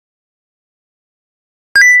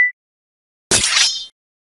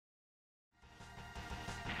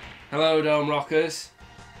Hello Dome Rockers,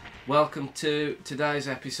 welcome to today's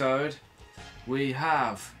episode. We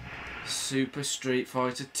have Super Street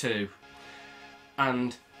Fighter 2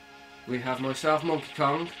 and we have myself Monkey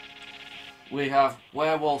Kong, we have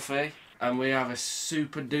Werewolfie and we have a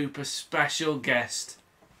super duper special guest,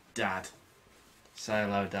 Dad. Say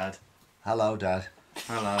hello Dad. Hello Dad.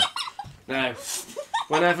 Hello. Now,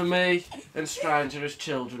 whenever me and Stranger as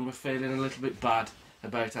children were feeling a little bit bad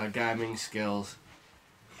about our gaming skills,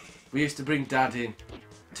 we used to bring Dad in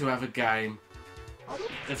to have a game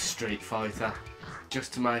of Street Fighter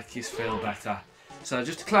just to make us feel better. So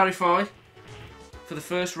just to clarify, for the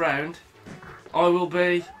first round I will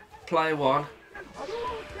be player 1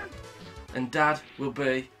 and Dad will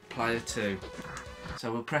be player 2.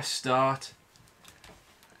 So we'll press start.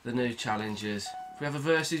 The new challenges. We have a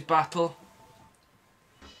versus battle.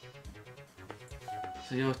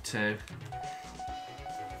 So you're 2.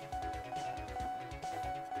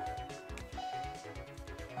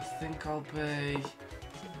 I think I'll be...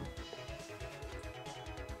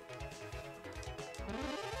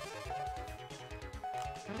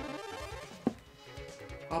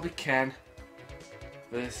 I'll be Ken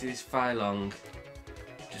versus Fei Long.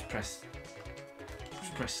 Just press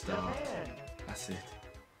start. That's it.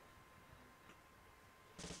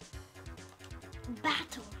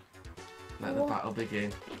 Battle. Let the battle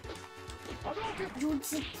begin.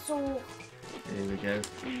 Jiu-Jitsu. Here we go.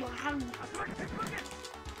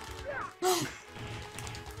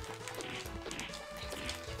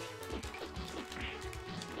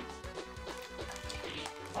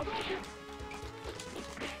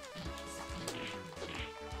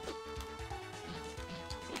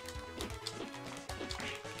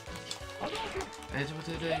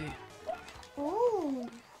 Ooh.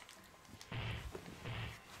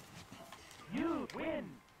 You win.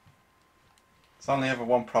 There's only ever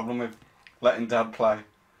one problem with letting Dad play,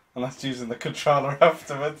 and that's using the controller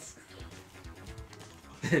afterwards.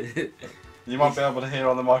 You might be able to hear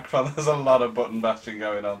on the microphone there's a lot of button bashing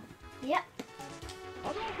going on. Yep.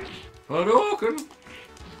 Hadouken!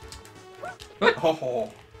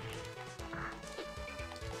 Oh.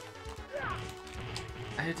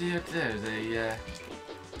 How do you do the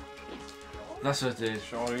that's what I did.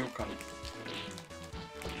 Sure you can.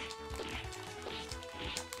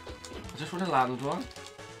 I just want to land one.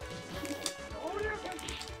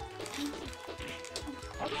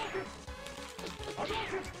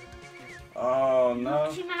 Oh no.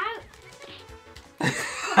 Knocked him out.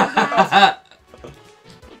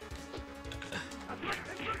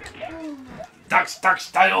 Ducks,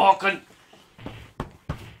 stay Hawken!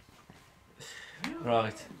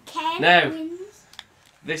 Right. Ken Now. wins.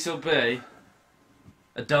 This'll be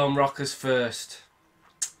a Dome Rockers first.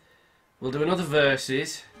 We'll do another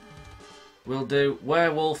versus. We'll do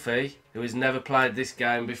Werewolfie, who has never played this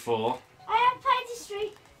game before, I have played the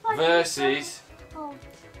Street Fighter. versus, Oh,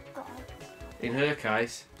 God. in her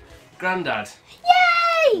case, Grandad.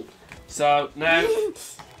 Yay! So now,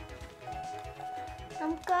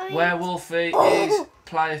 I'm going. Werewolfie is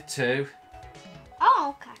player 2.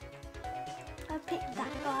 Oh, okay. I picked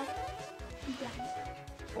that guy.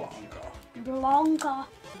 Blanca.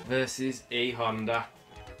 Versus E Honda.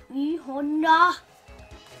 E Honda.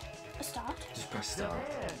 Start. Just press start.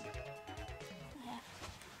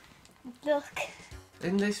 Look.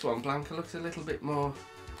 In this one, Blanca looks a little bit more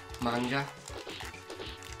manga.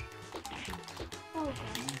 Oh.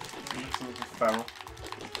 Looks a little feral.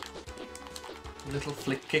 A little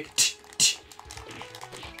flick kick.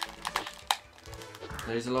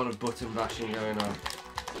 There's a lot of button bashing going on.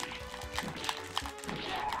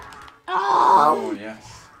 Oh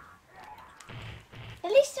yes.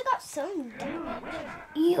 At least I got some damage.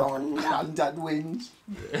 E Honda. Granddad wins.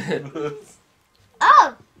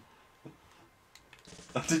 Oh.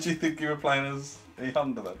 Did you think you were playing as E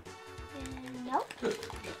Honda then? Nope.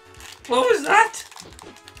 What was that?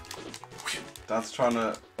 Dad's trying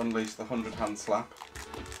to unleash the 100-hand slap.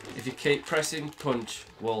 If you keep pressing punch,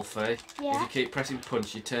 Wolfie, Yeah. if you keep pressing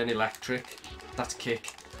punch, you turn electric. That's kick.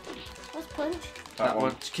 What's punch? That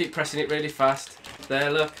one. Just keep pressing it really fast.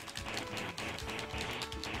 There, look.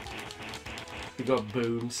 You got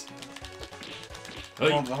booms.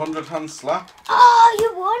 Come on, the 100-hand slap. Oh,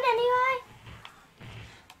 you won anyway.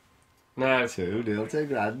 Now, 2-0 to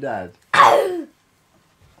Granddad.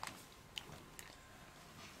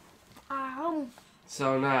 Ow.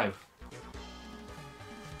 so now,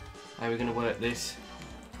 how are we going to work this?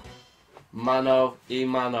 Mano e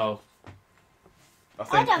mano. I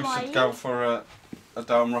think don't we should mind. go for a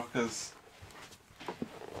Dome Rockers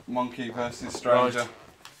Monkey versus Stranger. Right.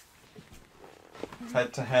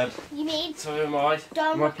 Head to head. You mean So who am I?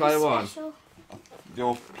 Dome Am I player Rockers one? special?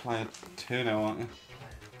 you're player 2 now, aren't you?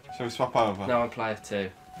 Shall we swap over? No, I'm player 2.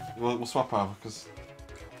 We'll swap over because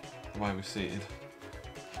the way we're seated.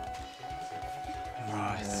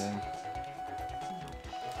 Right.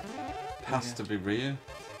 Has to be Ryu.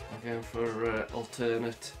 I'm going for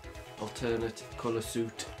alternate colour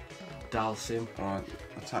suit. Dalsim. Right,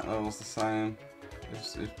 attack level's the same.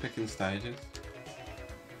 It's picking stages.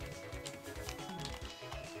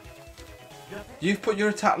 You've put your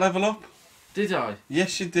attack level up? Did I?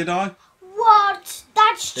 Yes, you did. What?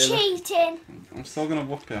 That's Really? cheating. I'm still gonna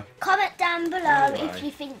whoop you. Comment down below Anyway. if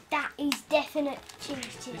you think that is definite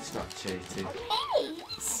cheating. It's not cheating.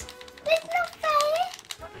 Please. It's not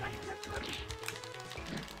fair.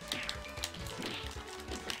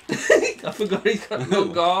 I forgot he's got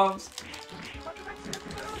long arms.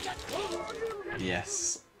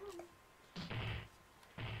 Yes.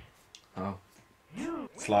 Oh,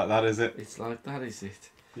 It's like that, is it? it's like that, is it?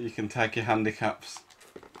 You can take your handicaps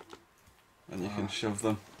and you can Oh. shove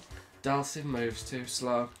them. Dalsim moves too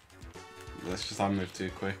slow. That's just I move too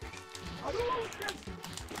quick. Yeah,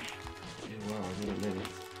 well, in a minute.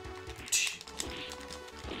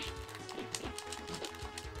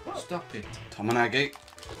 Stop it. Tom and Aggie.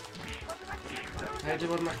 How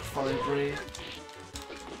do I make follow breathe?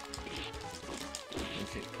 You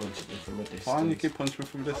keep punching me from a distance. Fine, you keep punching me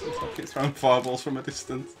from a distance. I keep throwing fireballs from a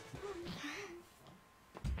distance.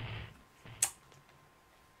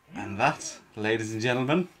 And that, ladies and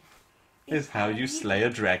gentlemen, is how you slay a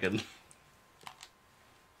dragon.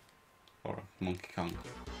 Or a Monkey Kong.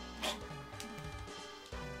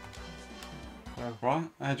 Oh. Right,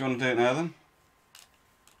 how do you want to do it now then?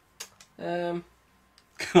 Yeah,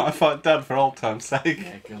 Can I fight Dad for old time's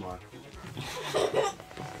sake? come on.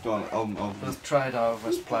 Go on, I'll Let's trade over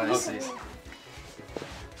as places.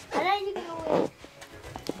 I know you're gonna win.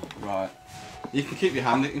 Right. You can keep your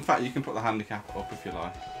hand. In fact, you can put the handicap up if you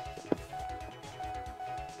like.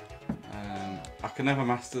 I can never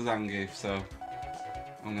master Zangief, so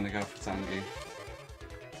I'm gonna go for Zangief.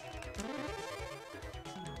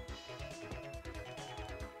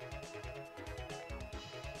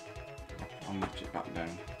 I'll notch it back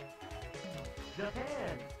down.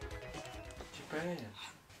 Japan.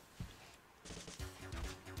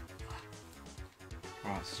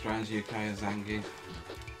 Right, Strange UK as Zangief.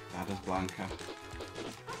 Dad as Blanca.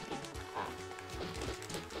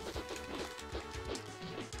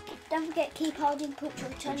 Don't forget, keep holding punch or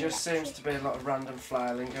There turn just back. seems to be a lot of random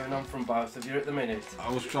flailing going on from both of you at the minute. I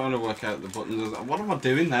was trying to work out the buttons. What am I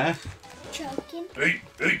doing there? Choking. Hey,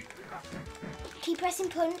 hey. Keep pressing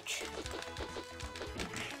punch.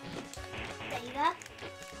 There you go.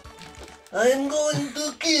 I'm going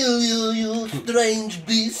to kill you, you strange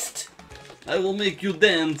beast. I will make you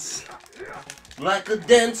dance. Like a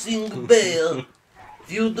dancing bear.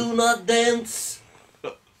 If you do not dance.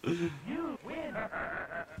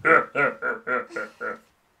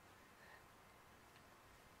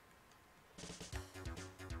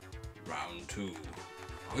 Round 2.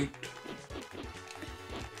 Fight.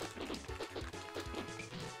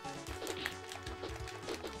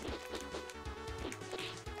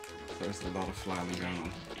 There's a lot of flailing going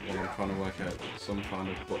on while I'm trying to work out some kind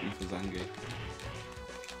of button for Zangief.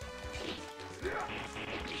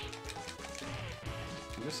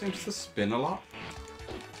 It just seems to spin a lot.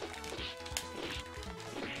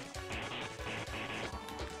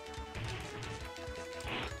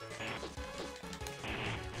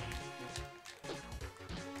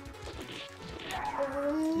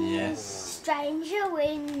 Yes. Stranger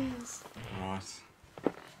wins.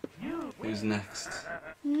 Right. Who's next?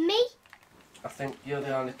 Me? I think you're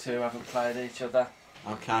the only two who haven't played each other.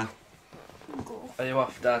 Okay. Go. Are you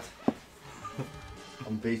off, Dad?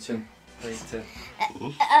 I'm beaten. Peter.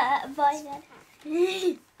 Bye then.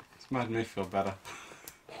 It's made me feel better.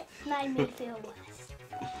 Made me feel worse.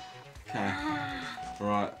 Okay.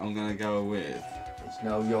 Right, I'm gonna go with. It's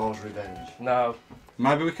now yours revenge. No.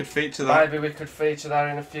 Maybe we could feature that. Maybe we could feature that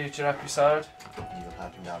in a future episode. You'll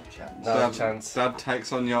have no chance. No Dad, chance. Dad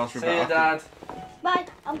takes on yours See you, revenge. Dad. Bye.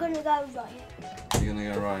 I'm gonna go right. You're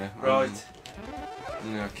gonna go Raya. Right.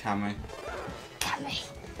 I'm gonna go Cammy. Cammy.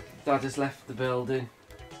 Dad has left the building.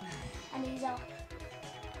 And he's off.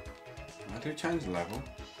 I do change the level.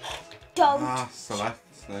 Don't. Ah, select.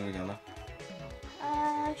 There we go.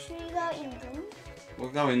 Should we go England? We'll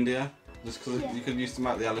go India. Just because Yeah. you could use to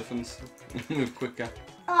make the elephants move quicker.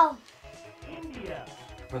 Oh.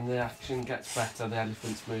 When the action gets better, the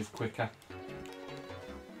elephants move quicker.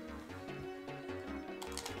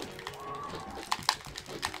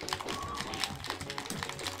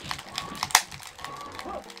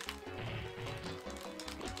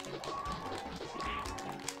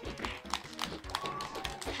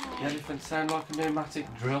 The elephant sound like a pneumatic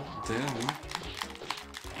drill. Damn.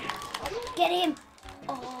 Get him.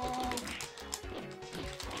 Oh.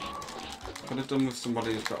 Could have done with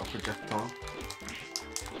somebody who's got a projectile.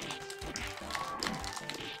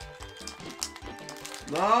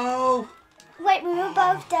 No! Wait, we were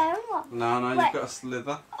both down. What? No, Wait. you've got a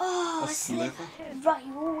slither. Oh, A slither. Right,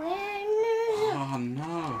 you win. Oh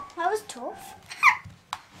no. That was tough.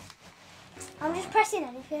 I'm just pressing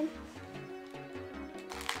anything.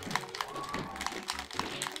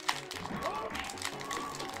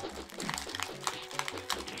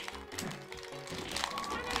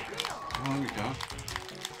 There we go.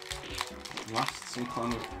 Last some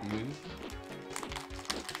kind of move.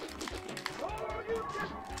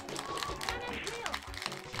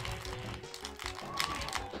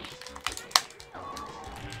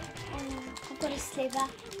 I've got a sliver.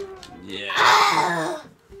 Yeah.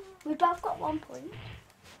 We both got 1 point.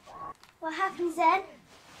 What happens then?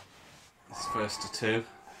 It's first to 2.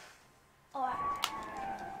 Alright.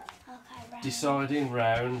 Okay, right. Deciding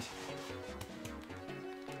round.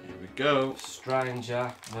 Here we go.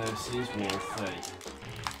 Stranger versus Wolfie.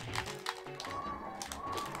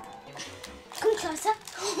 Come closer.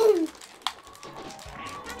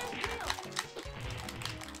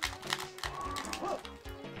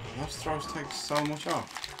 Those throws take so much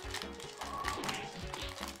off.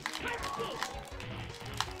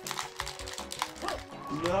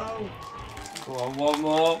 No. Go on, one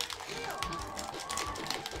more.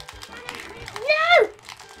 No!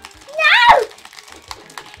 No!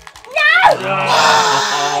 No!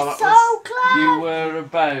 Oh, So close! You were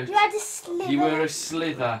about. You had a sliver. You were a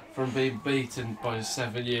slither from being beaten by a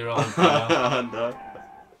 7-year-old girl. No.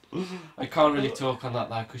 I can't really talk on that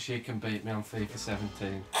though because she can beat me on FIFA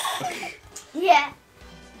 17. Yeah.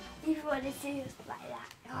 If you want to see us like that.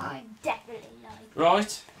 Oh, I definitely like.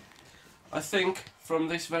 Right, I think from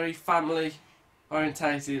this very family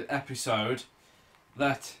orientated episode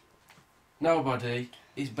that nobody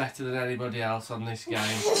is better than anybody else on this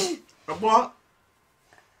game. What?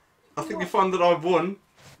 I think you find that I've won.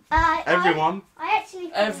 Everyone. I actually.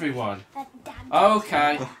 think Everyone. that Dad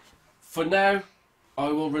Okay, for now I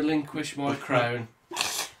will relinquish my crown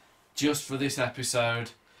just for this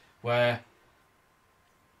episode where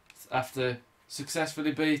after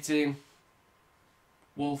successfully beating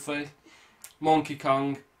Wolfie, Monkey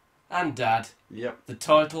Kong and Dad, Yep. the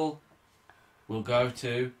title will go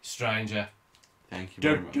to Stranger. Thank you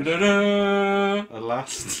very much. Da-da-da-da. At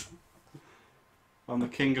last. I'm the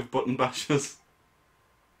king of button bashers.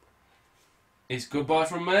 It's goodbye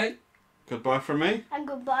from me. Goodbye from me. And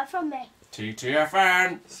goodbye from me.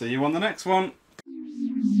 TTFN. See you on the next one.